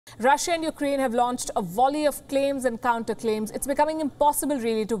Russia and Ukraine have launched a volley of claims and counterclaims. It's becoming impossible,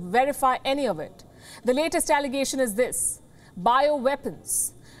 really, to verify any of it. The latest allegation is this: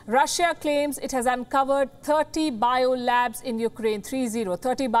 bioweapons. Russia claims it has uncovered 30 biolabs in Ukraine,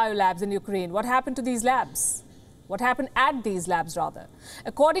 30 biolabs in Ukraine. What happened to these labs? What happened at these labs, rather?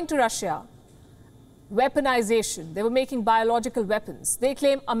 According to Russia, weaponization. They were making biological weapons. They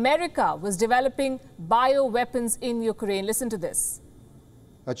claim America was developing bioweapons in Ukraine. Listen to this.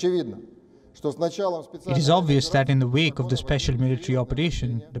 It is obvious that in the wake of the special military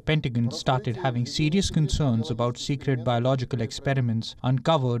operation, the Pentagon started having serious concerns about secret biological experiments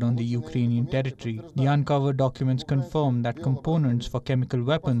uncovered on the Ukrainian territory. The uncovered documents confirm that components for chemical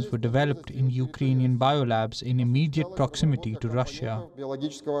weapons were developed in Ukrainian biolabs in immediate proximity to Russia.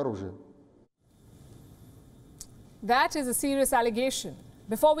 That is a serious allegation.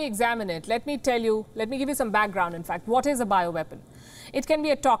 Before we examine it, let me give you some background, in fact. What is a bioweapon? It can be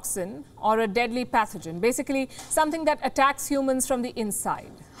a toxin or a deadly pathogen, basically something that attacks humans from the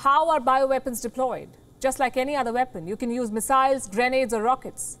inside. How are bioweapons deployed? Just like any other weapon, you can use missiles, grenades or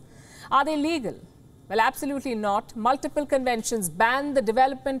rockets. Are they legal? Well, absolutely not. Multiple conventions ban the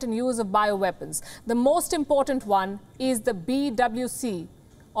development and use of bioweapons. The most important one is the BWC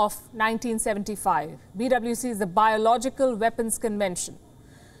of 1975. BWC is the Biological Weapons Convention.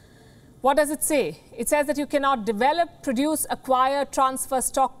 What does it say? It says that you cannot develop, produce, acquire, transfer,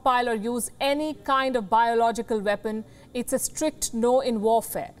 stockpile or use any kind of biological weapon. It's a strict no in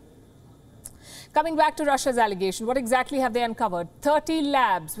warfare. Coming back to Russia's allegation, what exactly have they uncovered? 30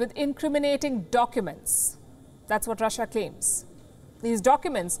 labs with incriminating documents. That's what Russia claims. These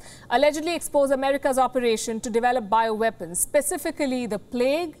documents allegedly expose America's operation to develop bioweapons, specifically the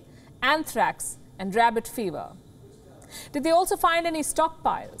plague, anthrax and rabbit fever. Did they also find any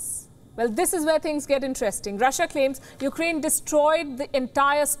stockpiles? Well, this is where things get interesting. Russia claims Ukraine destroyed the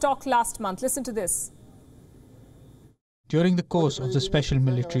entire stock last month. Listen to this. During the course of the special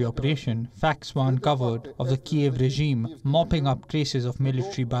military operation, facts were uncovered of the Kiev regime mopping up traces of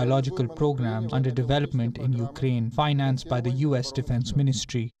military biological programs under development in Ukraine, financed by the US Defense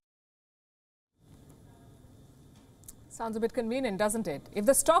Ministry. Sounds a bit convenient, doesn't it? If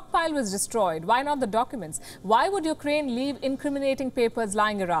the stockpile was destroyed, why not the documents? Why would Ukraine leave incriminating papers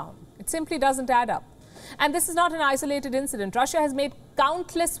lying around? It simply doesn't add up. And this is not an isolated incident. Russia has made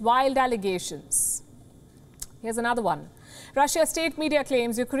countless wild allegations. Here's another one. Russia's state media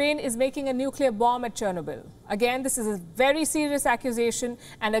claims Ukraine is making a nuclear bomb at Chernobyl. Again, this is a very serious accusation,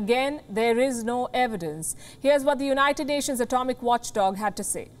 and again, there is no evidence. Here's what the United Nations atomic watchdog had to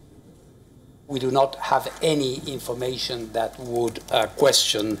say. We do not have any information that would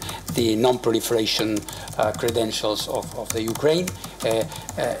question the non-proliferation credentials of the Ukraine.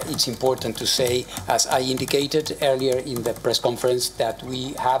 It's important to say, as I indicated earlier in the press conference, that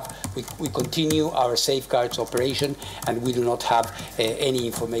we continue our safeguards operation, and we do not have any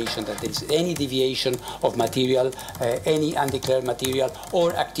information that there is any deviation of material, any undeclared material,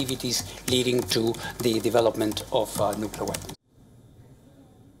 or activities leading to the development of nuclear weapons.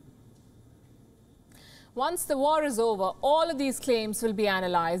 Once the war is over, all of these claims will be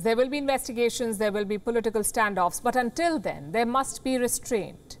analyzed. There will be investigations, there will be political standoffs. But until then, there must be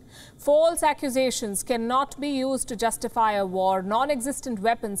restraint. False accusations cannot be used to justify a war. Non-existent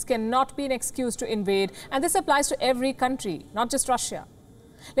weapons cannot be an excuse to invade. And this applies to every country, not just Russia.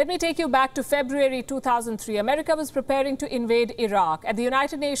 Let me take you back to February 2003. America was preparing to invade Iraq. At the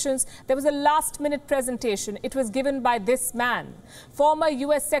United Nations, there was a last-minute presentation. It was given by this man, former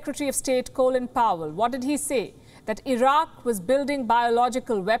U.S. Secretary of State Colin Powell. What did he say? That Iraq was building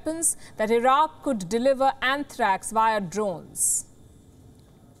biological weapons, that Iraq could deliver anthrax via drones.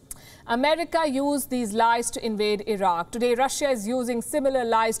 America used these lies to invade Iraq. Today, Russia is using similar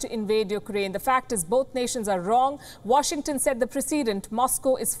lies to invade Ukraine. The fact is, both nations are wrong. Washington set the precedent.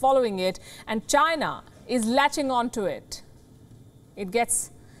 Moscow is following it. And China is latching onto it. It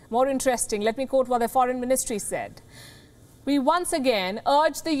gets more interesting. Let me quote what the foreign ministry said. We once again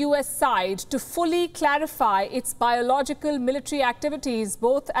urge the U.S. side to fully clarify its biological military activities,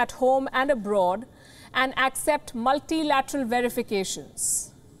 both at home and abroad, and accept multilateral verifications.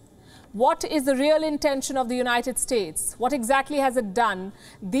 What is the real intention of the United States? What exactly has it done?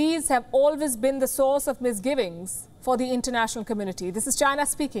 These have always been the source of misgivings for the international community. This is China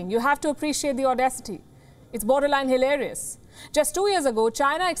speaking. You have to appreciate the audacity. It's borderline hilarious. Just 2 years ago,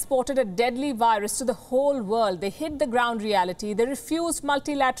 China exported a deadly virus to the whole world. They hid the ground reality. They refused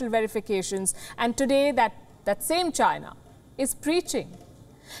multilateral verifications. And today, that same China is preaching.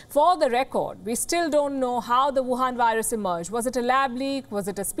 For the record, we still don't know how the Wuhan virus emerged. Was it a lab leak? Was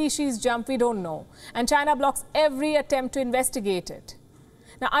it a species jump? We don't know. And China blocks every attempt to investigate it.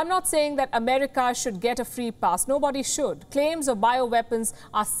 Now, I'm not saying that America should get a free pass. Nobody should. Claims of bioweapons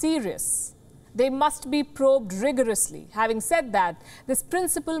are serious. They must be probed rigorously. Having said that, this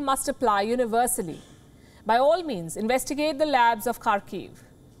principle must apply universally. By all means, investigate the labs of Kharkiv,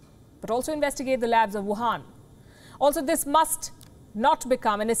 but also investigate the labs of Wuhan. Also, this must not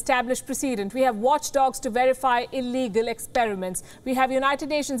become an established precedent. We have watchdogs to verify illegal experiments. We have United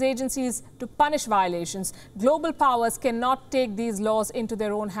Nations agencies to punish violations. Global powers cannot take these laws into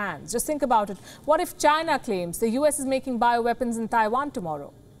their own hands. Just think about it. What if China claims the US is making bioweapons in Taiwan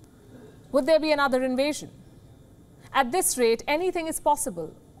tomorrow? Would there be another invasion? At this rate, anything is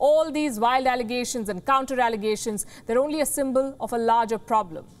possible. All these wild allegations and counter-allegations, they're only a symbol of a larger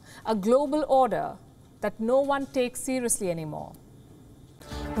problem, a global order that no one takes seriously anymore.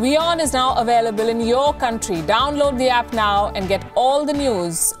 WION is now available in your country. Download the app now and get all the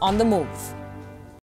news on the move.